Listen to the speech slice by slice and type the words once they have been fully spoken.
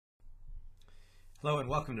Hello and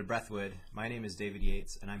welcome to Breathwood. My name is David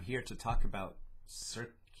Yates and I'm here to talk about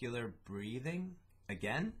circular breathing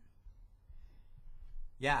again.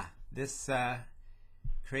 Yeah, this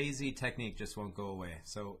crazy technique just won't go away.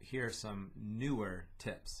 So here are some newer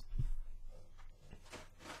tips.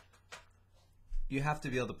 You have to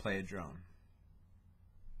be able to play a drone.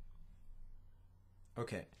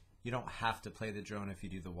 Okay, you don't have to play the drone if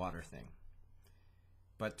you do the water thing.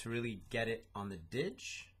 But to really get it on the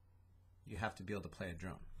didge, you have to be able to play a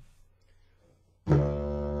drone.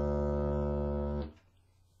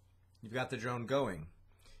 You've got the drone going.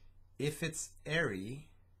 If it's airy,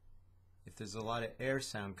 if there's a lot of air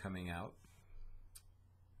sound coming out,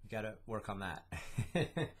 you gotta work on that.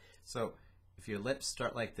 So if your lips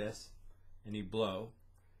start like this and you blow,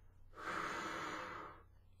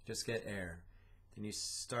 just get air. Then you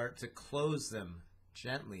start to close them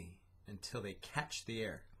gently until they catch the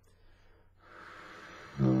air.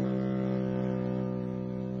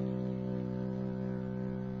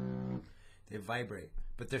 They vibrate,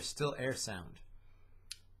 but there's still air sound.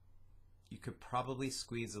 You could probably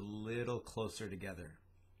squeeze a little closer together.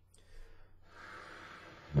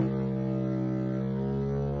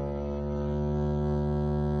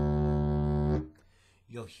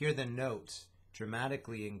 You'll hear the note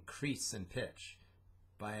dramatically increase in pitch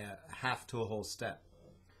by a half to a whole step.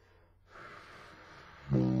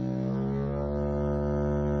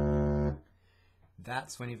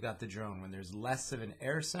 That's when you've got the drone, when there's less of an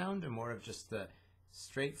air sound and more of just the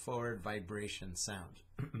straightforward vibration sound.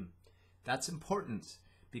 That's important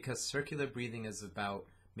because circular breathing is about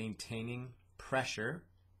maintaining pressure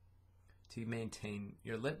to maintain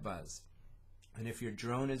your lip buzz. And if your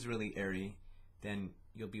drone is really airy, then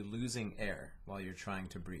you'll be losing air while you're trying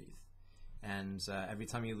to breathe. And every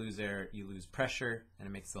time you lose air, you lose pressure, and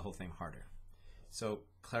it makes the whole thing harder. So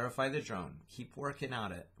clarify the drone. Keep working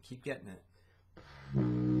at it. Keep getting it.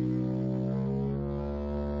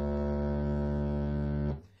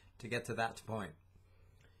 To get to that point.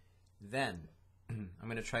 Then I'm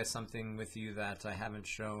going to try something with you that I haven't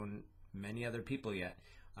shown many other people yet.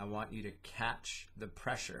 I want you to catch the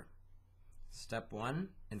pressure. Step 1,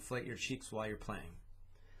 inflate your cheeks while you're playing.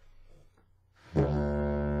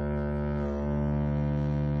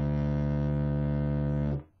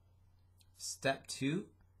 Step 2,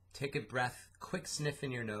 take a breath, quick sniff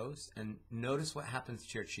in your nose, and notice what happens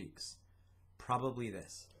to your cheeks. Probably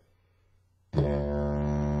this. Do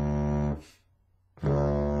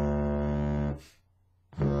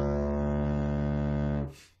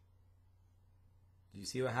you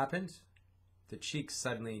see what happened? The cheeks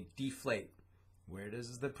suddenly deflate. Where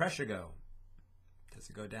does the pressure go? Does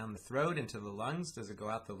it go down the throat into the lungs? Does it go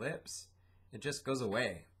out the lips? It just goes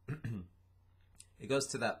away. It goes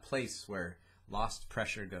to that place where lost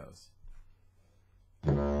pressure goes.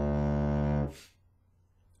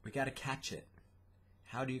 We got to catch it.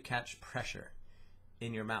 How do you catch pressure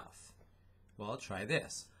in your mouth? Well, try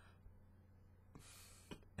this.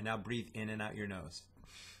 And now breathe in and out your nose.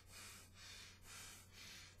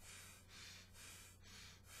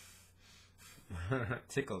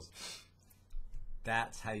 Tickles.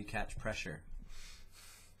 That's how you catch pressure.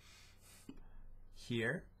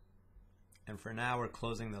 Here. And for now, we're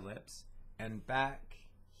closing the lips. And back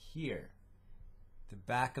here. The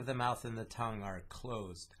back of the mouth and the tongue are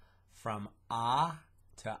closed. From ah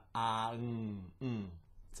to ah.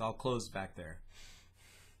 It's all closed back there.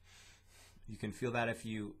 You can feel that if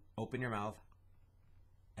you open your mouth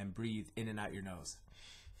and breathe in and out your nose.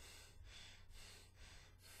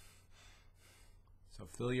 So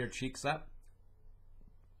fill your cheeks up.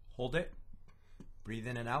 Hold it. Breathe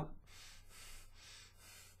in and out.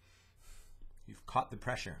 You've caught the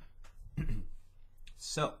pressure.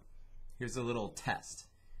 So, here's a little test.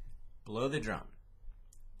 Blow the drum.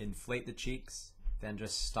 Inflate the cheeks. Then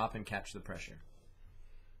just stop and catch the pressure.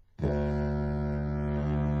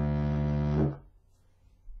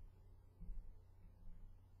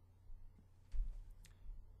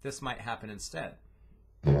 This might happen instead.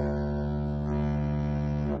 You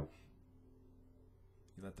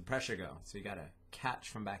let the pressure go. So you gotta catch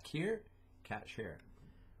from back here, catch here.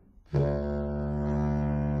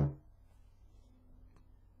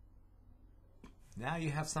 Now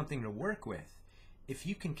you have something to work with. If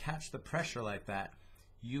you can catch the pressure like that,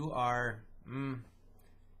 you are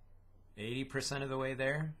 80% of the way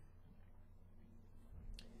there.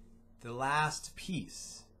 The last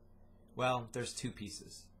piece, well, there's 2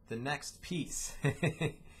 pieces. The next piece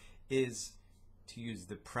is to use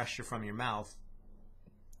the pressure from your mouth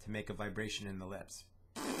to make a vibration in the lips.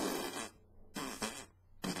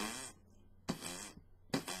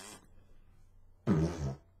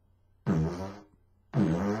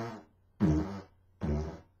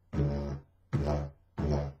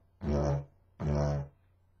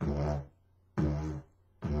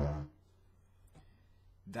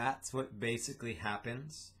 That's what basically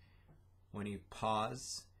happens when you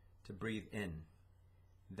pause to breathe in.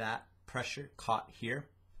 That pressure caught here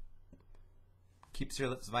keeps your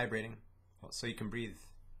lips vibrating so you can breathe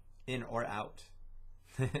in or out.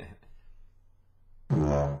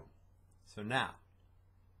 So now,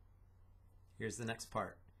 here's the next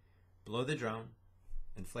part. Blow the drone,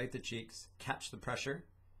 inflate the cheeks, catch the pressure,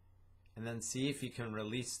 and then see if you can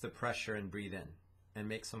release the pressure and breathe in and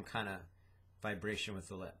make some kind of vibration with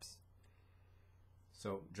the lips.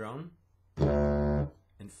 So drone,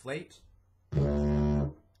 inflate,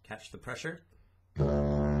 catch the pressure,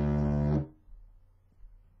 and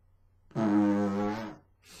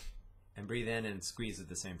breathe in and squeeze at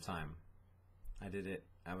the same time. I did it.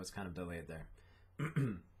 I was kind of delayed there.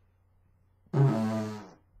 And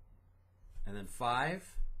then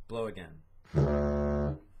 5, blow again.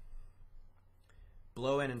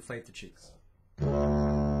 Blow in, inflate the cheeks.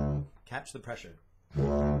 Catch the pressure.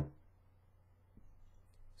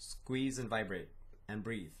 Squeeze and vibrate and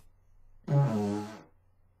breathe.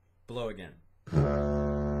 Blow again.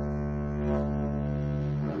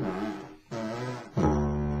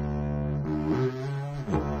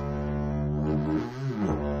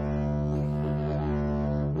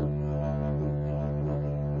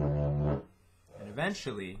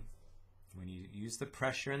 Eventually, when you use the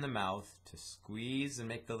pressure in the mouth to squeeze and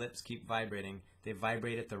make the lips keep vibrating, they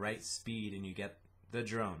vibrate at the right speed and you get the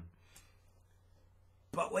drone.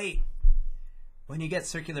 But wait, when you get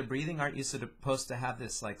circular breathing, aren't you supposed to have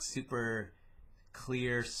this like super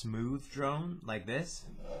clear, smooth drone like this?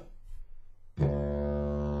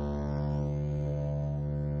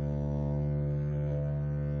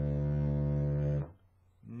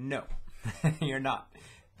 No, you're not.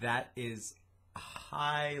 That is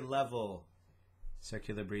high level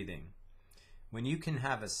circular breathing. When you can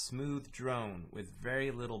have a smooth drone with very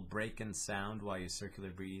little break in sound while you circular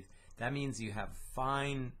breathe, that means you have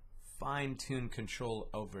fine-tuned control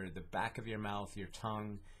over the back of your mouth, your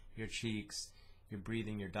tongue, your cheeks, your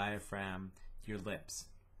breathing, your diaphragm, your lips.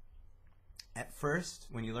 At first,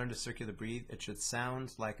 when you learn to circular breathe, it should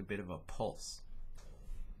sound like a bit of a pulse.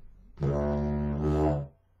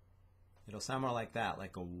 It'll sound more like that,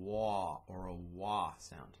 like a wah or a wah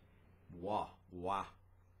sound. Wah, wah.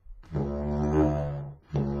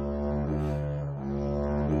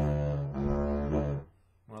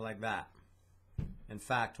 More like that. In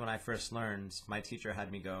fact, when I first learned, my teacher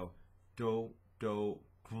had me go do, do,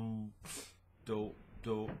 do, do,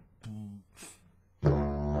 do, do.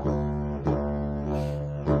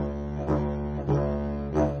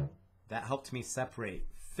 That helped me separate,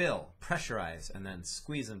 fill, pressurize, and then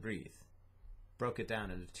squeeze and breathe. Broke it down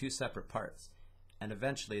into 2 separate parts, and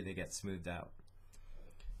eventually they get smoothed out.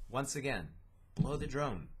 Once again, blow the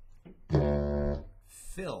drone.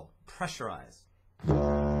 Fill, pressurize.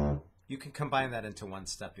 You can combine that into 1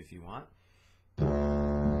 step if you want.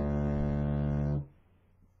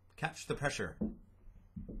 Catch the pressure.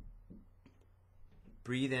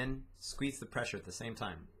 Breathe in, squeeze the pressure at the same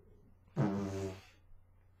time.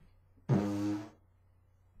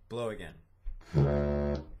 Blow again.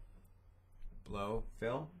 Blow,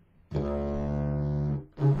 fill.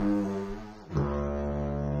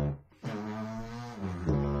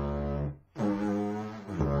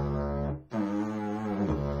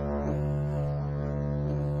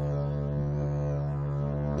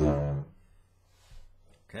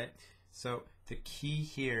 Okay, so the key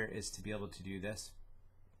here is to be able to do this.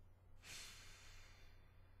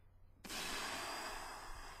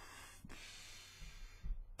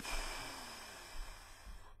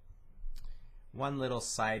 One little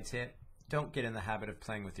side tip, don't get in the habit of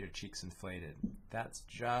playing with your cheeks inflated. That's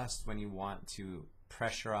just when you want to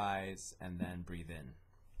pressurize and then breathe in.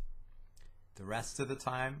 The rest of the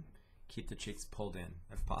time, keep the cheeks pulled in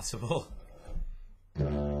if possible.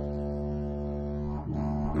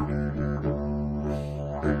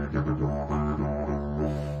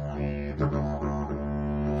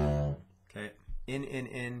 Okay,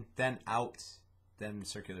 in, then out, then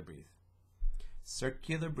circular breathe.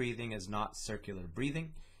 Circular breathing is not circular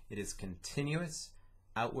breathing. It is continuous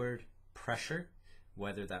outward pressure,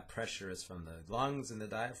 whether that pressure is from the lungs and the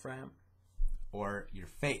diaphragm or your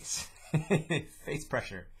face, face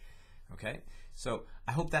pressure. Okay, so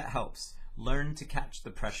I hope that helps. Learn to catch the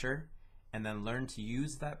pressure and then learn to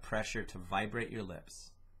use that pressure to vibrate your lips,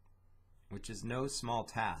 which is no small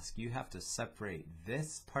task. You have to separate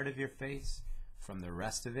this part of your face from the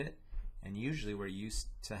rest of it. And usually we're used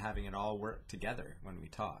to having it all work together when we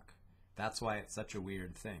talk. That's why it's such a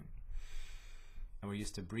weird thing. And we're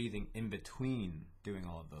used to breathing in between doing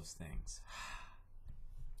all of those things.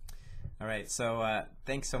 All right, so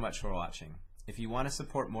thanks so much for watching. If you want to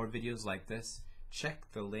support more videos like this, check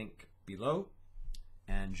the link below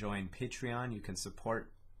and join Patreon. You can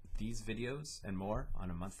support these videos and more on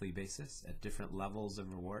a monthly basis at different levels of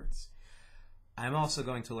rewards. I'm also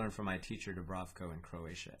going to learn from my teacher Dubravko in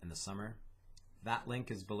Croatia in the summer. That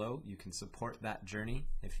link is below. You can support that journey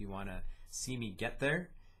if you want to see me get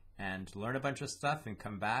there and learn a bunch of stuff and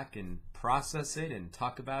come back and process it and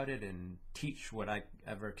talk about it and teach what I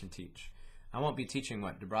ever can teach. I won't be teaching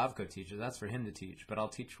what Dubravko teaches, that's for him to teach, but I'll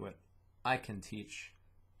teach what I can teach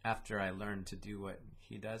after I learn to do what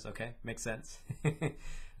he does. Okay, makes sense?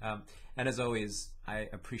 And as always, I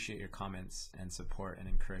appreciate your comments and support and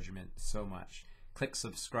encouragement so much. Click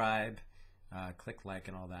subscribe, click like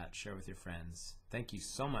and all that, share with your friends. Thank you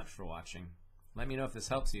so much for watching. Let me know if this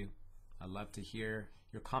helps you. I'd love to hear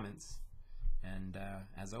your comments. And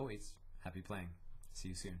as always, happy playing. See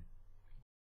you soon.